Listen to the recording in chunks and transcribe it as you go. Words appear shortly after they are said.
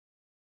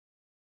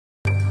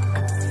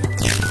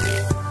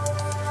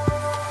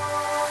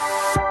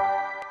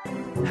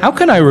How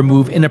can I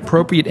remove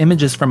inappropriate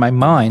images from my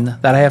mind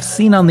that I have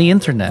seen on the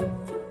internet?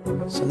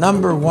 So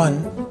number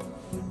one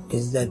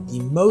is that the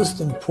most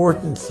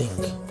important thing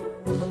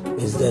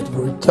is that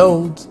we're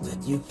told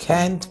that you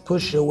can't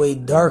push away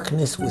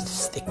darkness with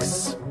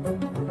sticks.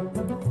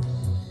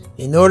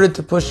 In order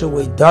to push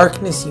away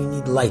darkness, you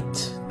need light.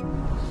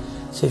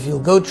 So if you'll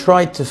go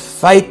try to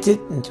fight it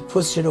and to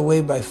push it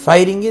away by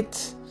fighting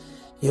it,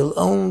 you'll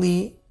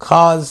only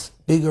cause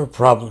bigger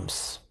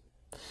problems.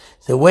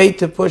 The way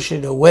to push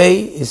it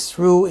away is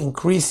through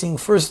increasing,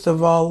 first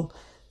of all,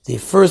 the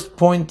first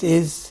point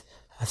is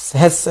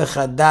hesech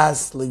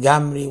hadas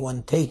legamri,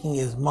 one taking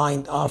his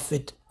mind off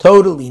it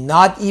totally,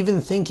 not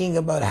even thinking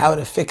about how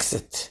to fix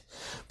it,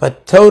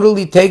 but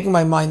totally taking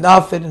my mind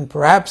off it, and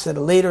perhaps at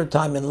a later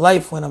time in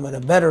life when I'm at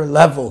a better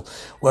level,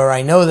 where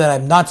I know that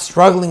I'm not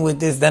struggling with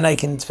this, then I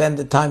can spend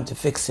the time to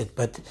fix it.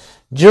 But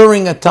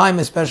during a time,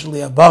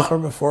 especially a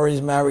bachar before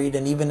he's married,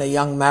 and even a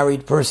young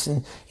married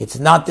person, it's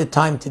not the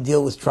time to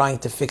deal with trying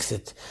to fix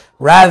it.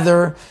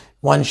 Rather,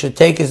 one should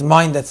take his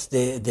mind, that's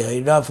the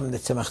Ira from the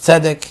Tzemach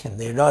Tzedek, and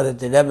the Ira that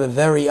the Rebbe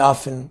very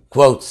often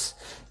quotes.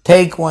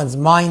 Take one's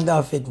mind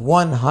off it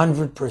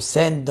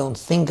 100%. Don't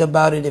think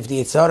about it. If the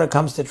Yetzer Hara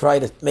comes to try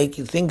to make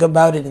you think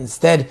about it,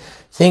 instead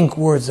think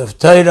words of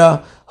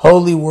Torah,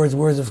 holy words,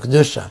 words of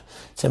Kedusha.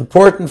 It's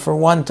important for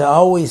one to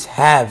always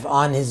have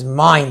on his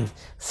mind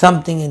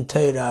something in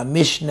Torah, a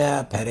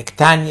Mishnah, Perek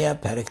Tanya,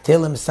 Perek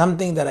Tilim,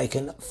 something that I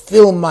can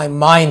fill my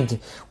mind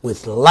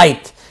with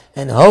light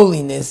and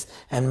holiness,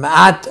 and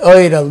ma'at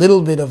oir, a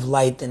little bit of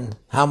light, and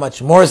how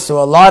much more so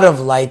a lot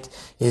of light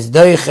is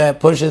doiche,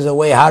 pushes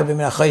away harbi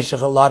min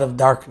ha'chayshech, a lot of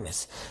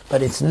darkness.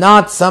 But it's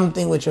not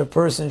something which a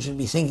person should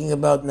be thinking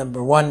about.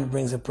 Number one, it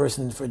brings a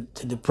person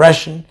to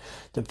depression.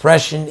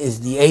 Depression is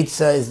the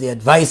eitzah, is the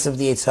advice of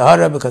the Yetzer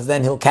Hara, because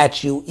then he'll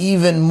catch you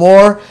even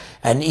more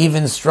and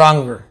even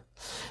stronger.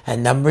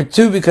 And number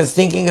two, because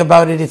thinking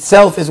about it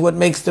itself is what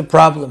makes the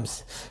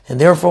problems. And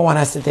therefore one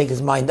has to take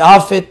his mind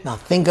off it, not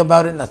think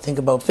about it, not think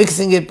about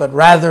fixing it, but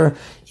rather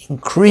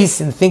increase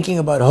in thinking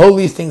about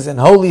holy things and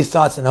holy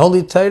thoughts and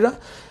holy Torah.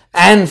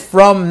 And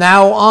from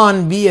now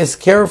on, be as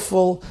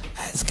careful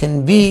as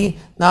can be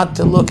not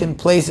to look in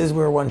places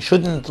where one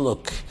shouldn't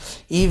look,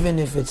 even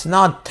if it's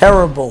not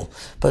terrible.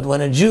 But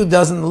when a Jew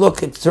doesn't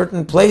look at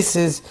certain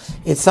places,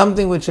 it's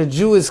something which a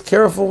Jew is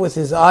careful with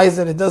his eyes,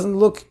 that it doesn't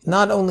look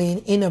not only in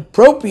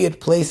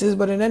inappropriate places,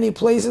 but in any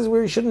places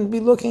where he shouldn't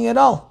be looking at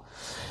all.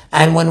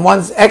 And when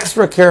one's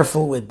extra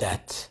careful with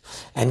that,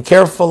 and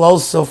careful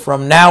also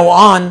from now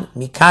on,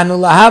 mikanu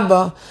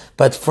lahaba,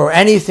 but for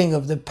anything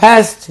of the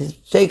past,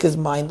 take his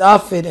mind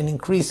off it and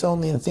increase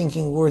only in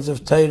thinking words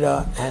of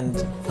Torah and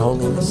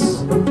holiness.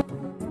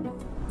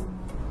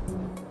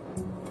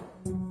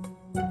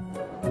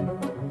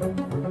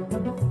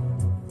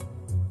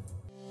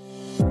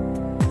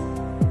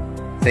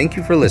 Thank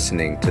you for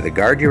listening to the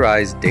Guard Your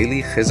Eyes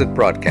Daily Chizuk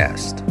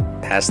broadcast.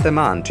 Pass them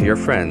on to your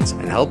friends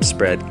and help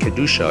spread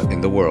Kedusha in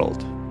the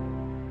world.